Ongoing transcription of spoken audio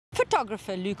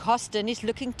Photographer Luke Hostin is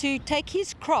looking to take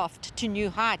his craft to new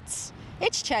heights.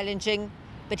 It's challenging,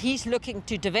 but he's looking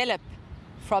to develop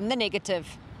from the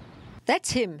negative.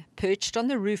 That's him perched on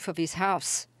the roof of his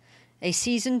house. A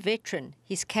seasoned veteran,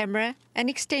 his camera an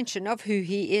extension of who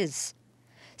he is.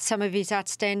 Some of his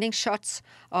outstanding shots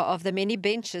are of the many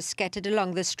benches scattered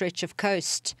along the stretch of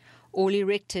coast, all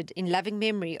erected in loving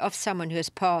memory of someone who has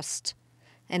passed.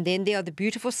 And then there are the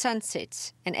beautiful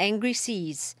sunsets and angry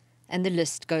seas, and the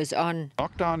list goes on.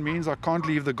 Lockdown means I can't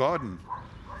leave the garden.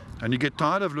 And you get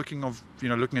tired of looking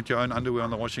at your own underwear on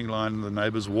the washing line and the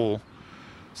neighbour's wall.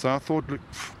 So I thought, look,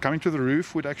 coming to the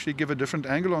roof would actually give a different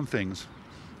angle on things.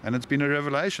 And it's been a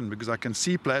revelation because I can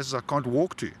see places I can't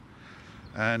walk to.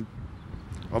 And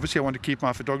obviously I want to keep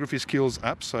my photography skills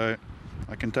up so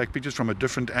I can take pictures from a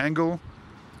different angle.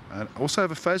 And I also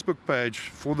have a Facebook page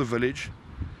for the village.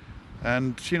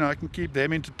 And, I can keep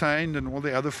them entertained and all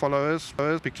the other followers.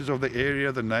 Pictures of the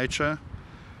area, the nature,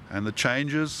 and the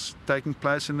changes taking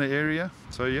place in the area.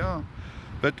 So, yeah.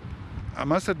 But I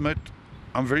must admit,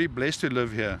 I'm very blessed to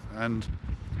live here. And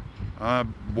I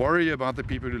worry about the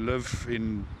people who live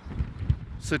in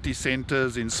city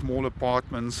centres, in small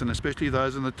apartments, and especially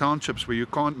those in the townships where you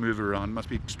can't move around. It must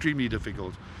be extremely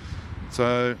difficult.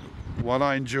 So, while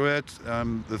I enjoy it,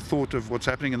 the thought of what's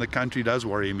happening in the country does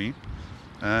worry me.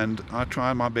 And I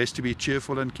try my best to be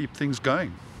cheerful and keep things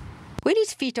going. When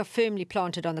his feet are firmly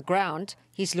planted on the ground,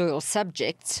 his loyal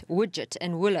subjects, Widget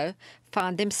and Willow,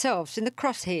 find themselves in the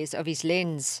crosshairs of his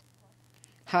lens.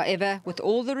 However, with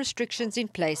all the restrictions in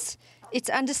place, it's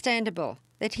understandable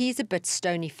that he's a bit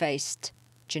stony-faced.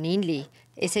 Janine Lee,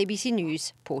 SABC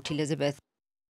News, Port Elizabeth.